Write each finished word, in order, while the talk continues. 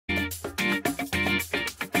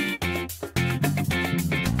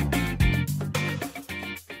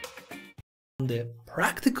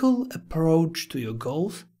practical approach to your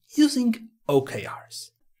goals using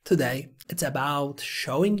OKRs. Today, it's about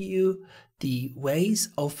showing you the ways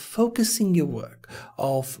of focusing your work,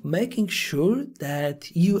 of making sure that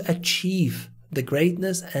you achieve the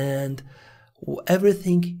greatness and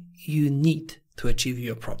everything you need to achieve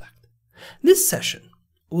your product. This session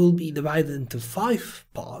will be divided into 5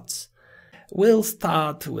 parts. We'll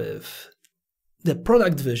start with the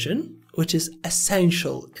product vision, which is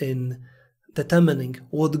essential in determining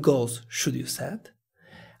what goals should you set.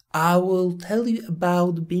 I will tell you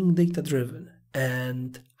about being data-driven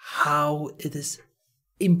and how it is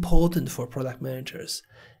important for product managers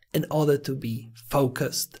in order to be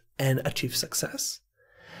focused and achieve success,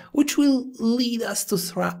 which will lead us to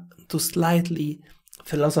slightly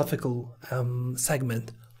philosophical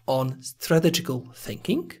segment on strategical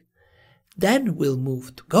thinking. Then we'll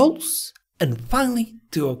move to goals and finally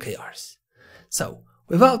to OKRs. So,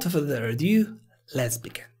 without further ado, let's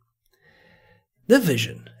begin. The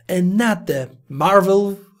vision, and not the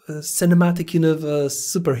Marvel Cinematic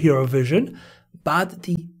Universe superhero vision, but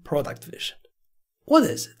the product vision. What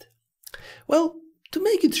is it? Well, to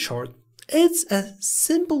make it short, it's a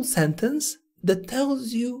simple sentence that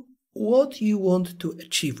tells you what you want to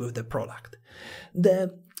achieve with the product.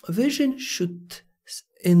 The vision should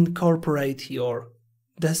incorporate your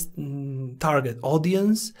target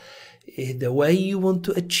audience, the way you want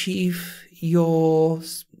to achieve your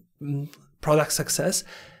product success,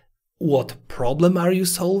 what problem are you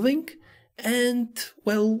solving, and,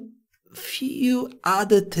 well, few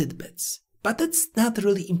other tidbits. But that's not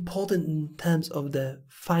really important in terms of the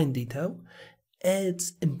fine detail.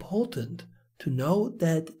 It's important to know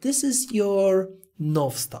that this is your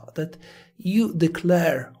North Star, that you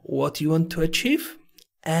declare what you want to achieve,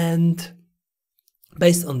 and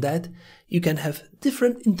based on that, you can have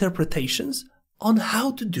different interpretations on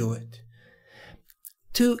how to do it.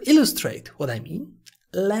 To illustrate what I mean,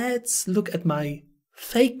 let's look at my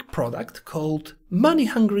fake product called Money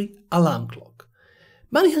Hungry Alarm Clock.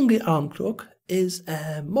 Money Hungry Alarm Clock is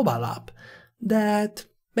a mobile app that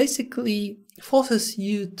basically forces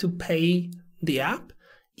you to pay the app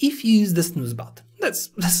if you use the snooze button.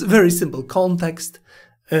 That's a very simple context,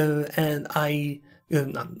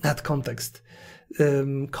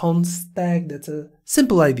 Constack, that's a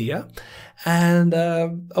simple idea, and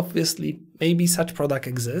obviously maybe such product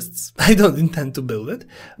exists. I don't intend to build it,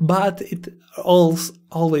 but it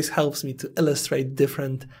always helps me to illustrate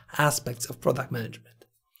different aspects of product management.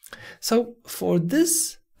 So for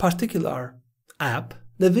this particular app,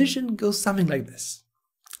 the vision goes something like this.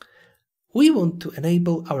 We want to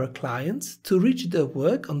enable our clients to reach their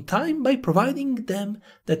work on time by providing them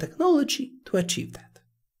the technology to achieve that.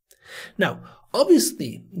 Now,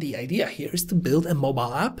 obviously, the idea here is to build a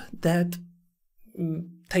mobile app that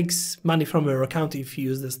takes money from your account if you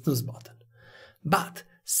use the snooze button. But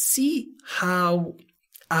see how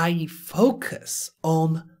I focus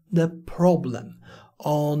on the problem,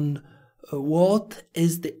 on what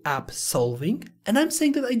is the app solving, and I'm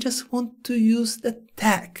saying that I just want to use the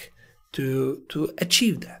tech to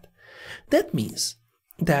achieve that. That means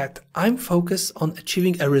that I'm focused on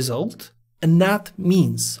achieving a result and not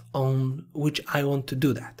means on which I want to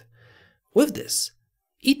do that. With this,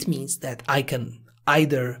 it means that I can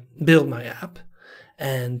either build my app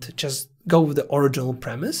and just go with the original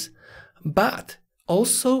premise, but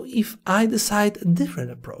also if I decide a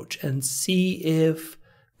different approach and see if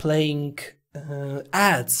playing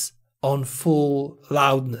ads on full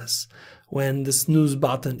loudness when the snooze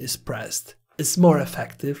button is pressed is more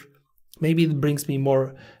effective, maybe it brings me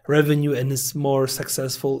more revenue and is more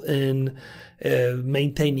successful in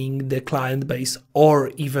maintaining the client base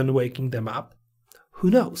or even waking them up. Who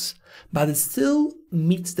knows? But it still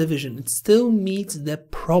meets the vision. It still meets the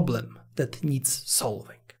problem that needs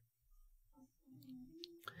solving.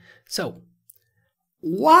 So,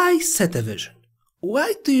 why set a vision?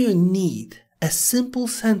 Why do you need a simple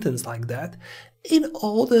sentence like that in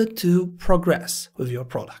order to progress with your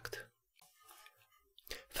product?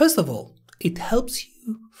 First of all, it helps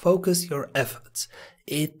you focus your efforts.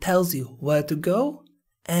 It tells you where to go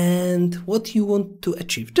and what you want to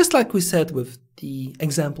achieve, just like we said with the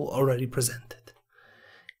example already presented.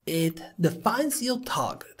 It defines your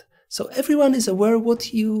target, so everyone is aware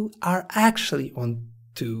what you are actually want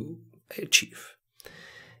to achieve.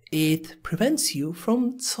 It prevents you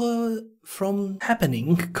from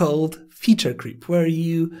happening called feature creep, where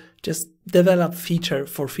you just develop feature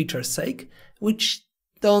for feature's sake, which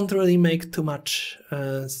don't really make too much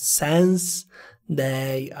sense.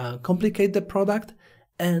 They complicate the product,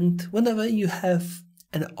 and whenever you have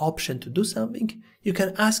an option to do something, you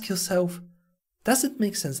can ask yourself, does it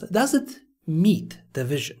make sense? Does it meet the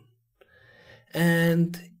vision.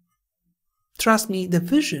 And trust me, the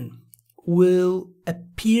vision will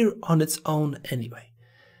appear on its own anyway.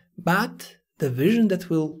 But the vision that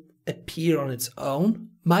will appear on its own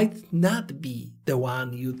might not be the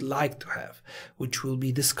one you'd like to have, which will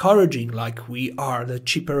be discouraging, like we are the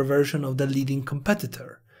cheaper version of the leading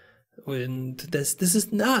competitor. And this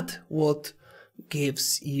is not what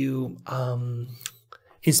gives you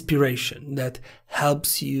inspiration, that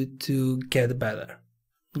helps you to get better.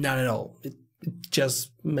 Not at all. It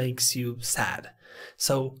just makes you sad.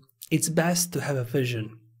 So it's best to have a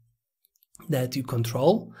vision that you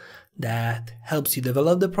control, that helps you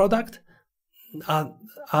develop the product,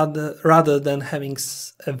 rather than having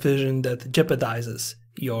a vision that jeopardizes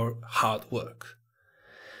your hard work.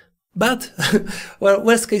 But, well,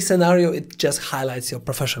 worst case scenario, it just highlights your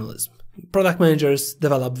professionalism. Product managers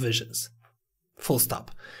develop visions. Full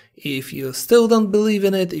stop. If you still don't believe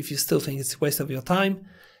in it, if you still think it's a waste of your time,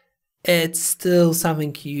 it's still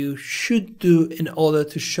something you should do in order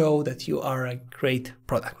to show that you are a great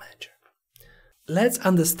product manager. Let's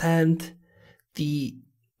understand the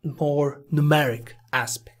more numeric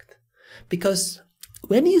aspect. Because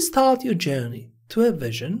when you start your journey to a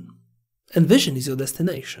vision, and vision is your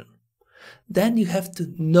destination, then you have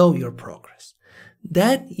to know your progress.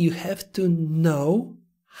 Then you have to know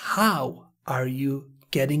how are you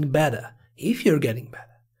getting better, if you're getting better.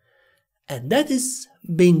 And that is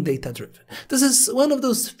being data-driven. This is one of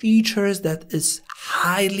those features that is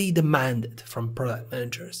highly demanded from product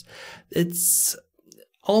managers. It's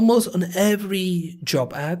almost on every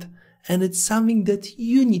job ad, and it's something that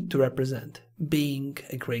you need to represent, being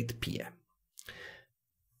a great PM.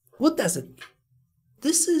 What does it mean?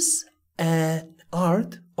 This is an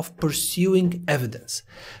art of pursuing evidence.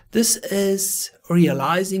 This is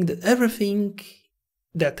realizing that everything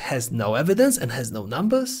that has no evidence and has no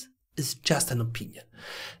numbers is just an opinion.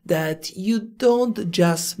 That you don't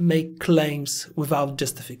just make claims without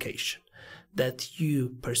justification. That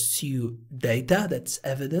you pursue data, that's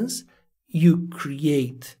evidence. You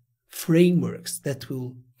create frameworks that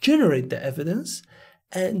will generate the evidence,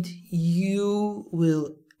 and you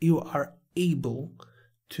are able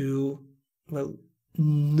to, well,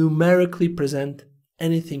 numerically present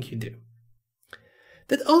anything you do.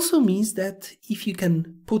 That also means that if you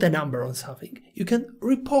can put a number on something, you can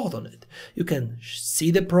report on it. You can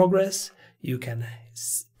see the progress, you can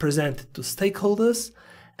present it to stakeholders,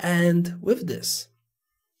 and with this,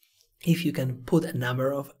 if you can put a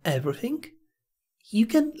number of everything, you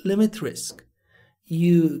can limit risk.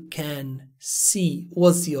 You can see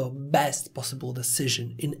what's your best possible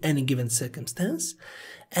decision in any given circumstance,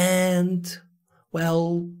 and,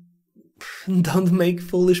 well, don't make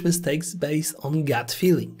foolish mistakes based on gut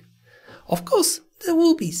feeling. Of course, there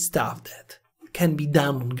will be stuff that can be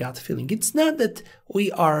done on gut feeling. It's not that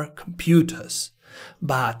we are computers,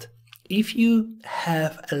 but if you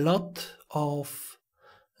have a lot of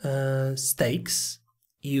stakes,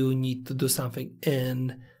 you need to do something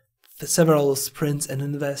in several sprints and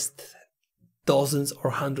invest dozens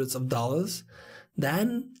or hundreds of dollars,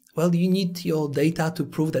 then, well, you need your data to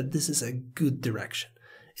prove that this is a good direction.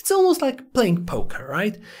 It's almost like playing poker,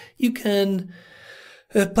 right? You can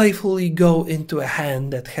playfully go into a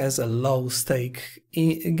hand that has a low stake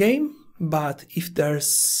game, but if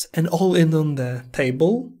there's an all-in on the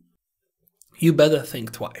table, you better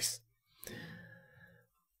think twice.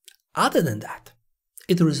 Other than that,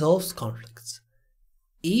 it resolves conflicts.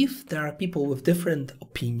 If there are people with different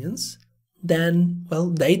opinions, then, well,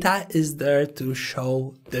 data is there to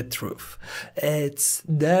show the truth. It's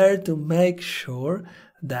there to make sure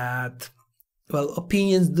that, well,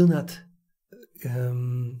 opinions do not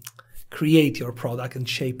create your product and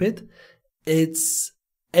shape it. It's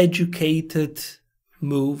educated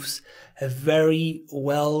moves, very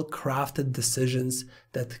well-crafted decisions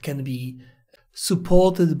that can be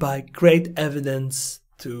supported by great evidence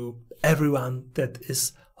to everyone that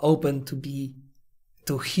is open to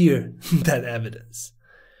hear that evidence.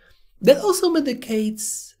 That also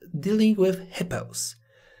indicates dealing with hippos.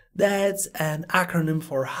 That's an acronym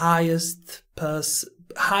for highest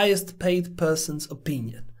paid person's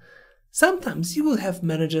opinion. Sometimes you will have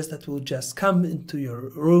managers that will just come into your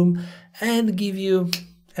room and give you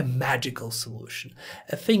a magical solution,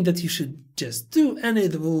 a thing that you should just do and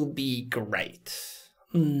it will be great.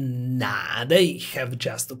 Nah, they have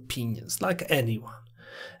just opinions like anyone.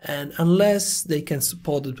 And unless they can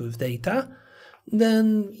support it with data,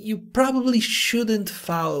 then you probably shouldn't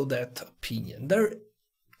follow that opinion. There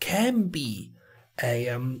can be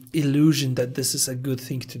an illusion that this is a good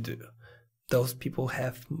thing to do. Those people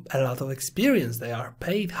have a lot of experience. They are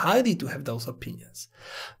paid highly to have those opinions.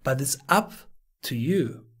 But it's up to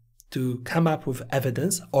you to come up with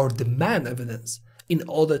evidence or demand evidence in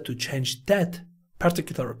order to change that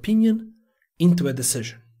particular opinion into a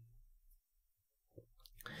decision.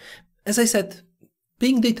 As I said,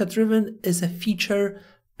 being data-driven is a feature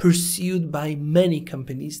pursued by many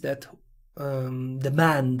companies that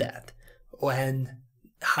demand that when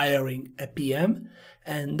hiring a PM,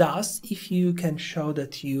 and thus if you can show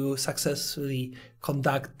that you successfully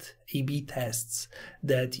conduct A/B tests,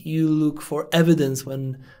 that you look for evidence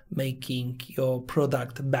when making your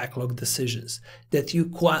product backlog decisions, that you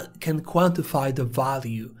can quantify the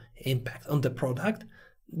value impact on the product,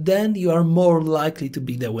 then you are more likely to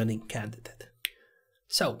be the winning candidate.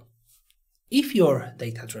 So if you're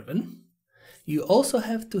data-driven, you also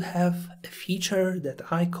have to have a feature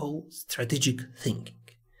that I call strategic thinking.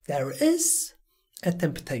 There is a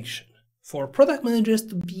temptation for product managers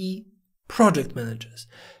to be project managers,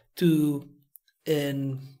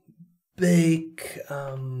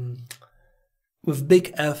 with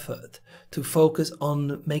big effort, to focus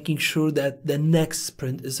on making sure that the next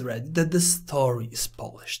sprint is ready, that the story is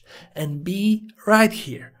polished, and be right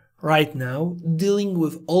here, right now, dealing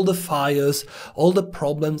with all the fires, all the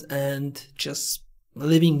problems, and just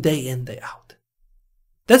living day in, day out.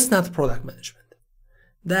 That's not product management.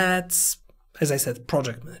 That's, as I said,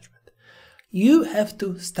 project management. You have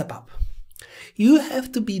to step up. You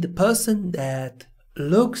have to be the person that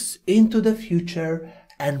looks into the future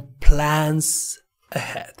and plans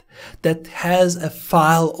ahead, that has a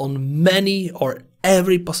file on many or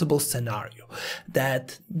every possible scenario,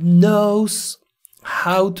 that knows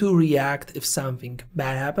how to react if something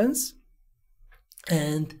bad happens,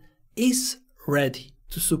 and is ready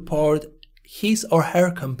to support his or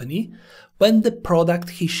her company when the product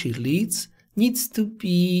he/she leads needs to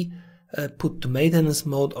be put to maintenance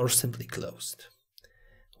mode or simply closed.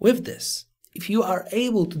 With this, if you are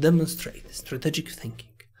able to demonstrate strategic thinking,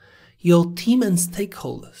 your team and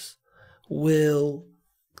stakeholders will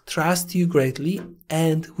trust you greatly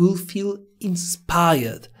and will feel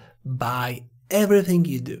inspired by everything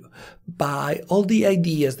you do, by all the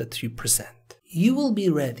ideas that you present. You will be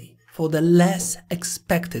ready for the less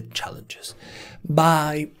expected challenges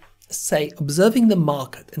by, say, observing the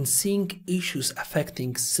market and seeing issues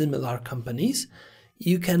affecting similar companies.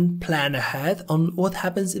 You can plan ahead on what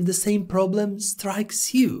happens if the same problem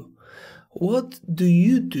strikes you. What do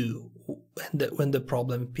you do when the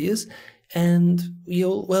problem appears? And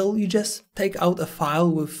you just take out a file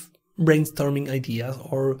with brainstorming ideas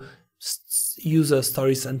or user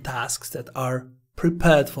stories and tasks that are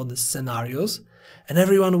prepared for the scenarios, and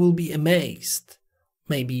everyone will be amazed.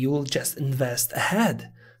 Maybe you will just invest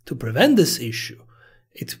ahead to prevent this issue.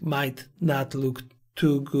 It might not look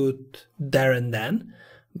too good there and then,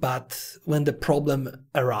 but when the problem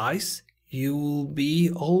arises, you will be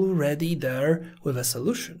already there with a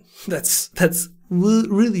solution. That's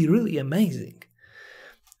really, really amazing.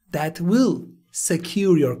 That will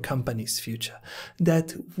secure your company's future.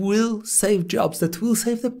 That will save jobs, that will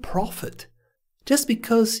save the profit. Just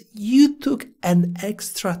because you took an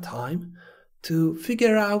extra time to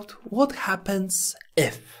figure out what happens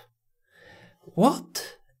if.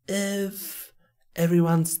 What if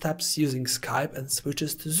everyone stops using Skype and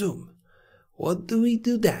switches to Zoom? What do we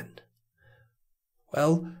do then?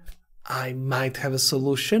 Well, I might have a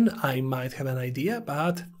solution, I might have an idea,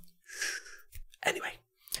 but anyway.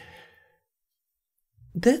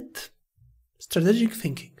 That strategic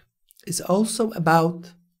thinking is also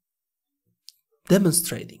about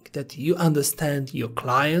demonstrating that you understand your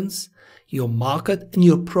clients, your market, and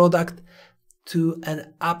your product to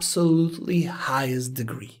an absolutely highest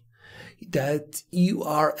degree. That you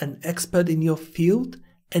are an expert in your field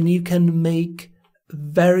and you can make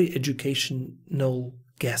very educational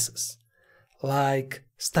guesses, like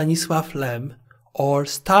Stanisław Lem or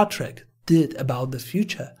Star Trek did about the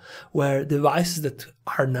future, where devices that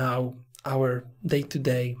are now our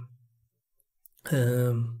day-to-day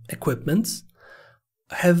equipments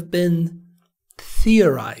have been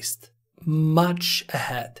theorized much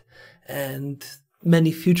ahead, and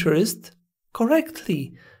many futurists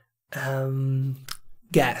correctly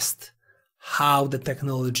guessed how the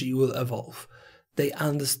technology will evolve. They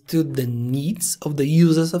understood the needs of the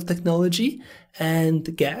users of technology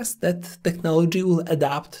and guessed that technology will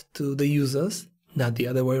adapt to the users, not the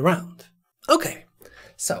other way around. Okay,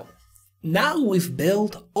 so now we've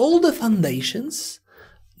built all the foundations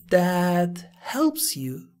that helps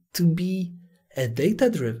you to be a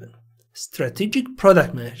data-driven, strategic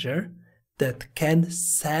product manager that can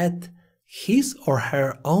set his or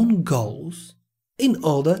her own goals in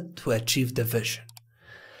order to achieve the vision.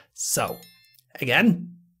 So,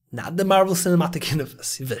 again, not the Marvel Cinematic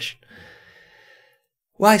Universe vision.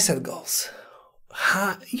 Why set goals?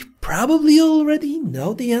 You probably already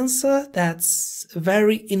know the answer. That's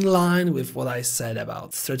very in line with what I said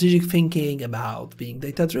about strategic thinking, about being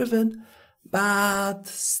data-driven, but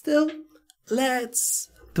still, let's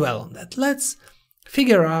dwell on that. Let's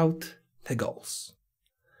figure out the goals.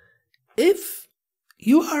 If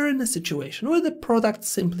you are in a situation where the product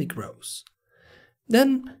simply grows,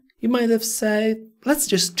 then you might have said, let's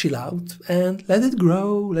just chill out and let it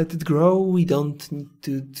grow, we don't need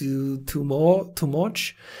to do too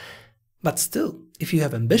much. But still, if you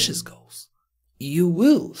have ambitious goals, you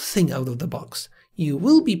will think out of the box. You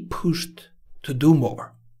will be pushed to do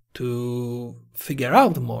more, to figure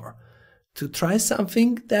out more, to try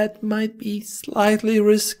something that might be slightly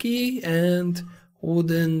risky and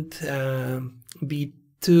wouldn't be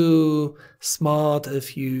too smart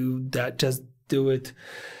if you just do it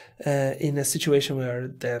in a situation where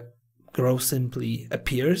the growth simply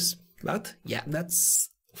appears. But yeah, that's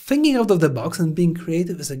thinking out of the box, and being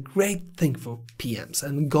creative is a great thing for PMs,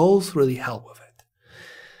 and goals really help with it.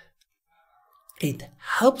 It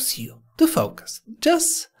helps you to focus.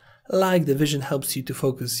 Just like the vision helps you to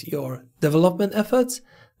focus your development efforts,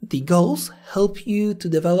 the goals help you to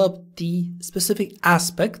develop the specific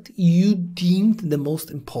aspect you deemed the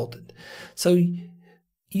most important. So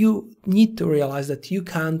you need to realize that you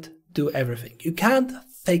can't do everything. You can't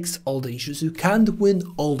fix all the issues. You can't win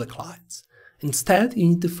all the clients. Instead, you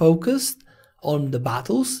need to focus on the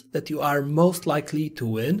battles that you are most likely to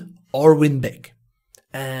win or win big.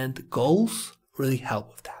 And goals really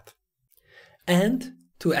help with that. And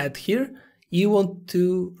to add here, you want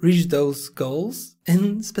to reach those goals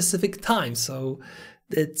in specific time. So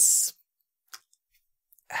it's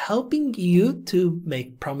helping you to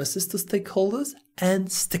make promises to stakeholders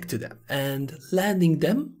and stick to them, and landing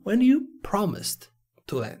them when you promised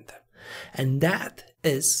to land them. And that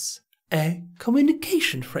is a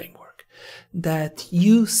communication framework, that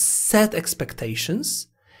you set expectations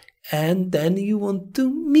and then you want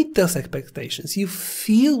to meet those expectations. You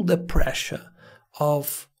feel the pressure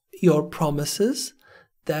of your promises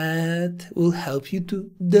that will help you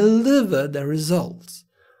to deliver the results.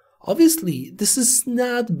 Obviously, this is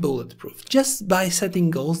not bulletproof. Just by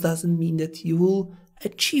setting goals doesn't mean that you will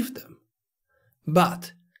achieve them.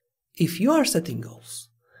 But if you are setting goals,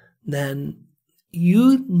 then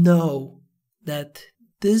you know that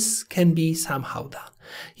this can be somehow done.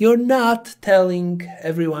 You're not telling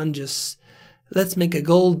everyone just, let's make a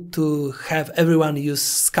goal to have everyone use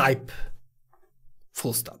Skype,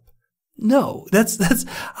 full stop. No, that's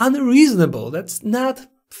unreasonable. That's not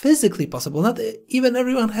physically possible. Not even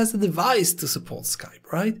everyone has a device to support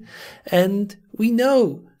Skype, right? And we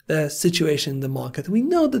know the situation in the market. We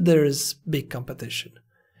know that there is big competition.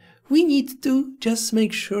 We need to just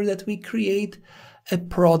make sure that we create a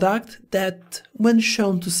product that, when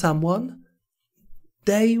shown to someone,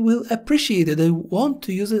 they will appreciate it. They want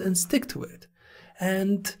to use it and stick to it.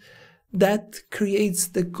 And that creates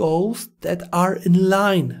the goals that are in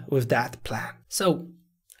line with that plan. So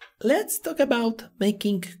let's talk about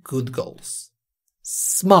making good goals.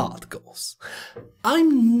 SMART goals.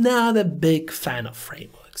 I'm not a big fan of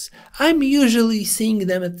frameworks. I'm usually seeing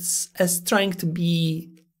them as trying to be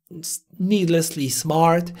needlessly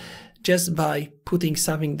smart, just by putting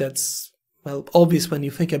something that's, well, obvious when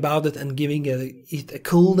you think about it, and giving it a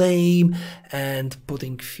cool name and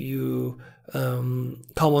putting few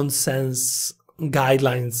common sense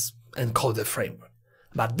guidelines and call it a framework.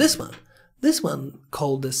 But this one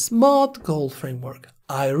called the SMART goal framework,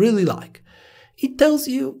 I really like. It tells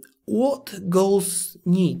you what goals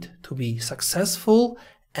need to be successful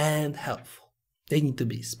and helpful. They need to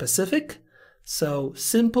be specific, so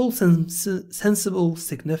simple, sensible,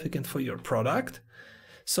 significant for your product.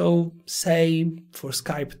 So say for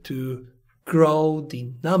Skype to grow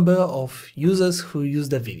the number of users who use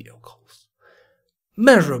the video calls.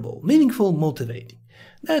 Measurable, meaningful, motivating.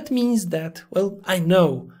 That means that, well, I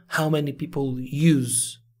know how many people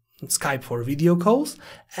use Skype for video calls,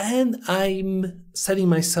 and I'm setting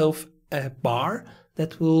myself a bar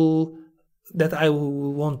that I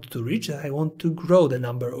will want to reach, that I want to grow the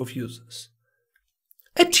number of users.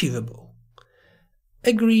 Achievable.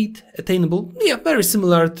 Agreed, attainable, yeah, very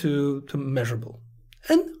similar to measurable.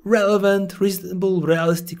 And relevant, reasonable,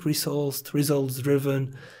 realistic results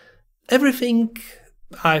driven. Everything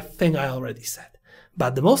I think I already said.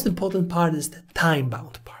 But the most important part is the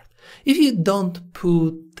time-bound part. If you don't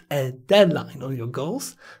put a deadline on your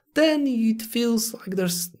goals, then it feels like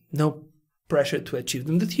there's no pressure to achieve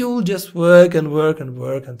them, that you'll just work and work and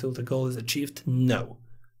work until the goal is achieved. No.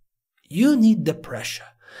 You need the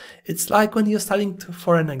pressure. It's like when you're studying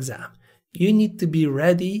for an exam. You need to be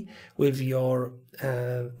ready with your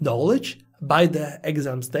knowledge by the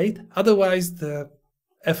exam's date. Otherwise, the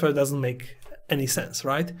effort doesn't make any sense,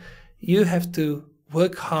 right? You have to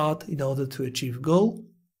work hard in order to achieve goal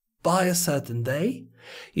by a certain day.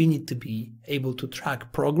 You need to be able to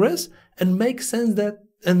track progress and make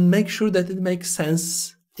sure that it makes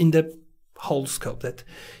sense in the whole scope, that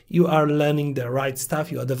you are learning the right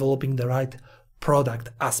stuff, you are developing the right product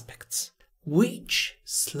aspects. Which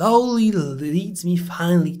slowly leads me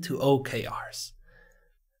finally to OKRs.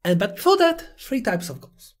 But before that, 3 types of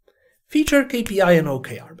goals. Feature, KPI, and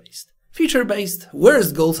OKR based. Feature based,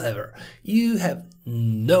 worst goals ever. You have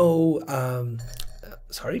no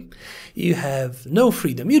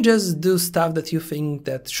freedom. You just do stuff that you think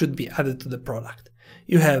that should be added to the product.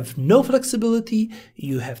 You have no flexibility,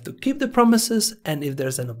 you have to keep the promises, and if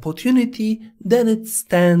there's an opportunity, then it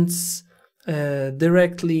stands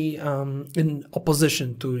directly in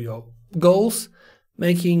opposition to your goals,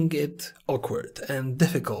 making it awkward and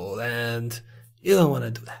difficult, and you don't want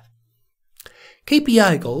to do that.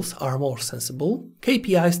 KPI goals are more sensible.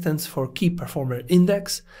 KPI stands for Key Performer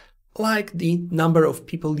Index, like the number of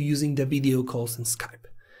people using the video calls in Skype.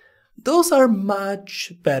 Those are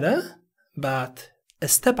much better, but a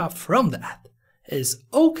step up from that is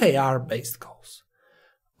OKR-based goals.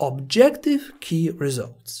 Objective Key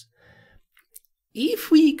Results. If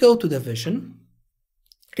we go to the vision,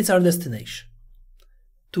 it's our destination.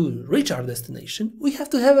 To reach our destination, we have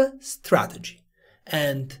to have a strategy.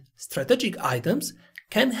 And strategic items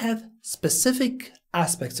can have specific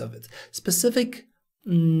aspects of it, specific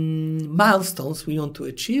milestones we want to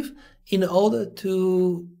achieve in order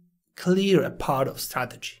to clear a part of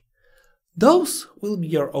strategy. Those will be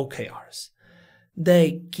your OKRs.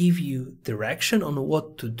 They give you direction on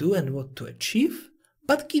what to do and what to achieve,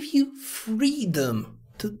 but give you freedom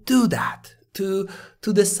to do that, to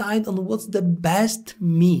decide on what's the best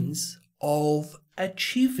means of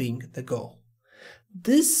achieving the goal.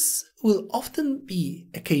 This will often be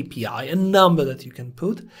a KPI, a number that you can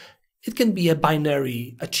put. It can be a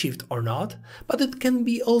binary achieved or not, but it can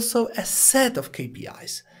be also a set of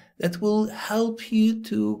KPIs that will help you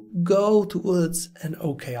to go towards an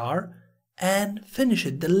OKR and finish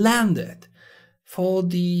it, land it, for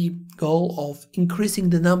the goal of increasing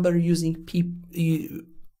the number using people,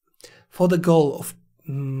 for the goal of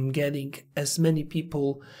getting as many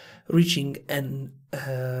people reaching and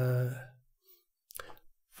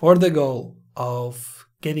for the goal of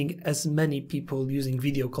getting as many people using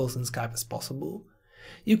video calls and Skype as possible.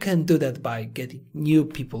 You can do that by getting new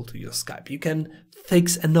people to your Skype. You can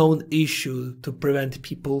fix a known issue to prevent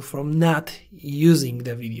people from not using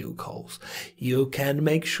the video calls. You can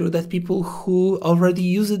make sure that people who already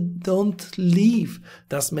use it don't leave,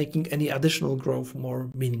 thus making any additional growth more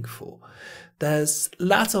meaningful. There's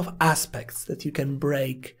lots of aspects that you can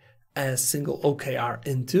break a single OKR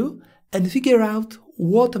into and figure out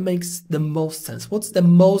what makes the most sense, what's the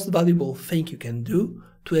most valuable thing you can do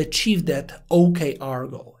to achieve that OKR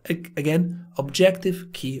goal. Again,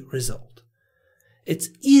 objective key result. It's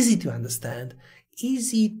easy to understand,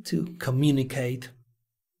 easy to communicate,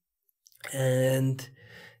 and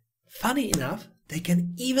funny enough, they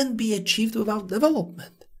can even be achieved without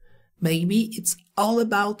development. Maybe it's all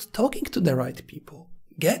about talking to the right people,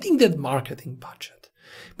 getting that marketing budget.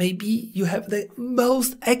 Maybe you have the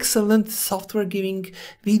most excellent software giving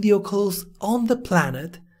video calls on the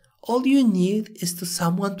planet. All you need is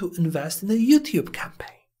someone to invest in a YouTube campaign.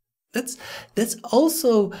 That's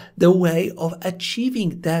also the way of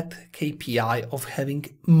achieving that KPI of having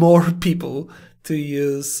more people to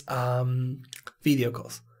use video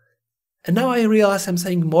calls. And now I realize I'm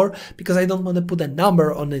saying more because I don't want to put a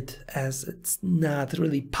number on it, as it's not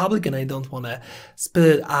really public and I don't want to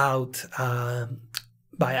spit it out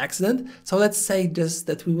by accident. So let's say just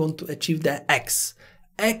that we want to achieve the X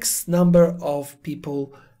number of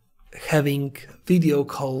people having video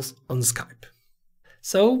calls on Skype.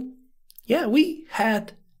 So yeah, we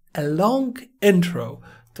had a long intro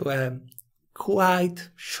to a quite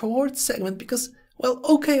short segment because, well,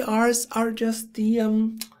 OKRs are just the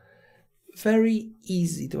very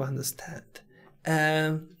easy to understand,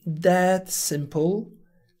 that simple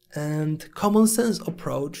and common sense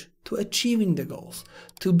approach to achieving the goals,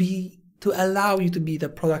 to allow you to be the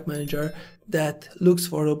product manager that looks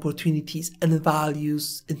for opportunities and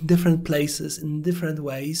values in different places, in different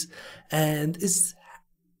ways, and is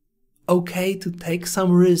okay to take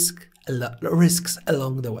some risks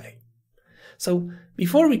along the way. So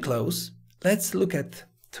before we close, let's look at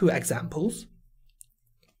two examples.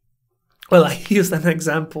 Well, I used an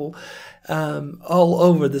example all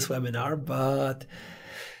over this webinar, but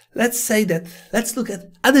let's look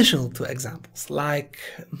at additional two examples, like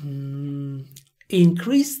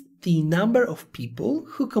increase the number of people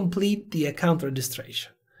who complete the account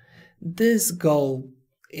registration. This goal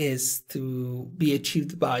is to be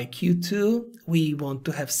achieved by Q2. We want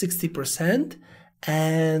to have 60%,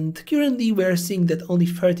 and currently we're seeing that only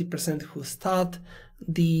 30% who start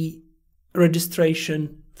the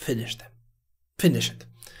registration finish it.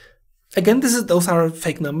 Again, those are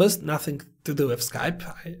fake numbers, nothing to do with Skype,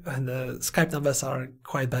 and the Skype numbers are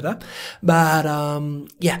quite better. But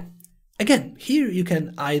yeah, again, here you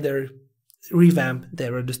can either revamp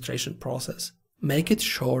the registration process, make it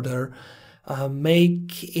shorter,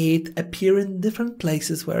 make it appear in different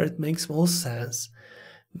places where it makes more sense,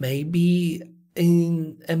 maybe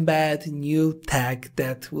embed new tag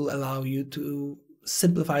that will allow you to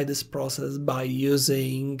simplify this process by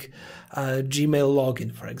using Gmail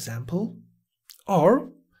login, for example,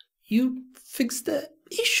 or you fix the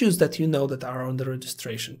issues that you know that are on the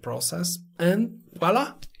registration process, and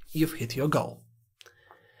voila, you've hit your goal.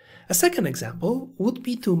 A second example would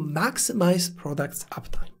be to maximize product's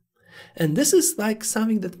uptime. And this is like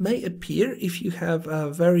something that may appear if you have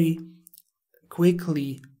a very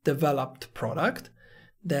quickly developed product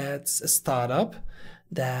that's a startup,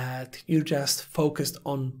 that you just focused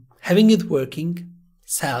on having it working,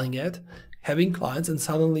 selling it, having clients, and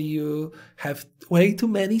suddenly you have way too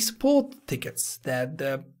many support tickets that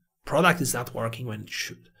the product is not working when it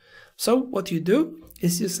should. So what you do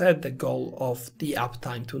is you set the goal of the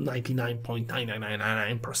uptime to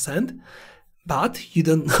 99.9999%, but you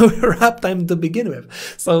don't know your uptime to begin with.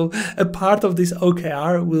 So a part of this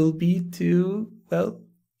OKR will be to, well,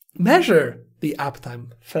 measure the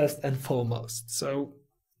uptime first and foremost. So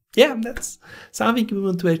yeah, that's something we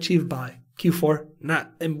want to achieve by Q4.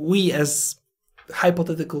 And we as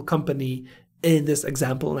hypothetical company in this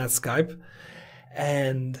example, not Skype.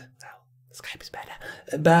 And well, Skype is better.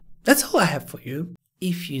 But that's all I have for you.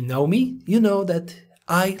 If you know me, you know that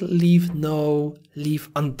I leave no leaf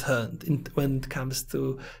unturned when it comes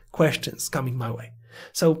to questions coming my way.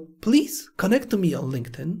 So please connect to me on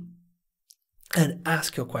LinkedIn and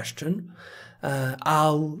ask your question.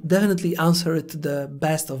 I'll definitely answer it to the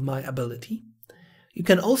best of my ability. You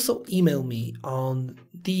can also email me on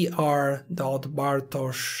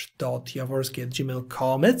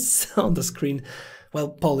dr.bartosz.jaworski@gmail.com. It's on the screen. Well,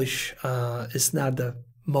 Polish is not the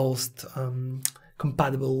most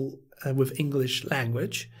compatible with English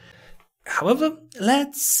language. However,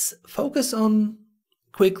 let's focus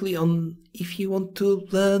quickly on if you want to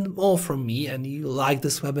learn more from me and you like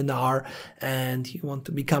this webinar and you want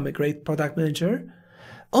to become a great product manager.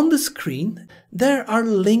 On the screen, there are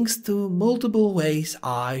links to multiple ways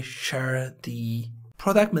I share the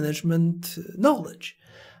product management knowledge.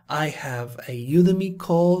 I have a Udemy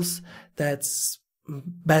course that's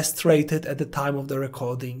best rated at the time of the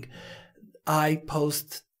recording. I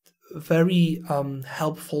post very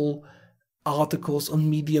helpful articles on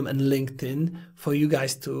Medium and LinkedIn for you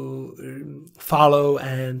guys to follow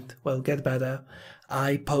and, well, get better.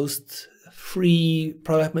 I post free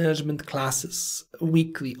product management classes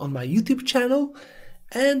weekly on my YouTube channel,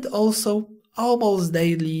 and also almost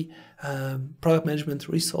daily product management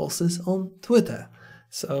resources on Twitter,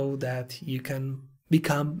 so that you can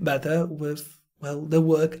become better with, well, the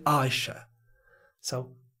work I share.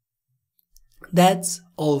 So that's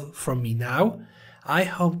all from me now. I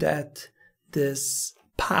hope that this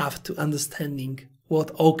path to understanding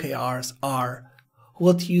what OKRs are,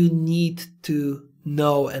 what you need to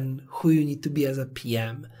know and who you need to be as a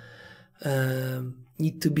PM,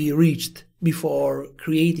 need to be reached before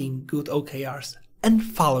creating good OKRs and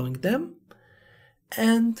following them,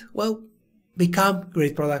 and, well, become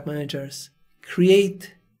great product managers,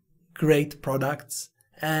 create great products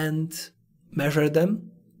and measure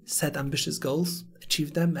them, set ambitious goals,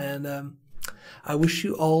 achieve them, and I wish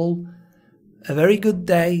you all a very good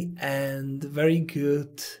day and very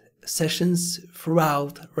good sessions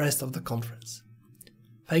throughout the rest of the conference.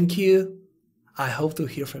 Thank you. I hope to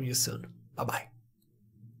hear from you soon. Bye-bye.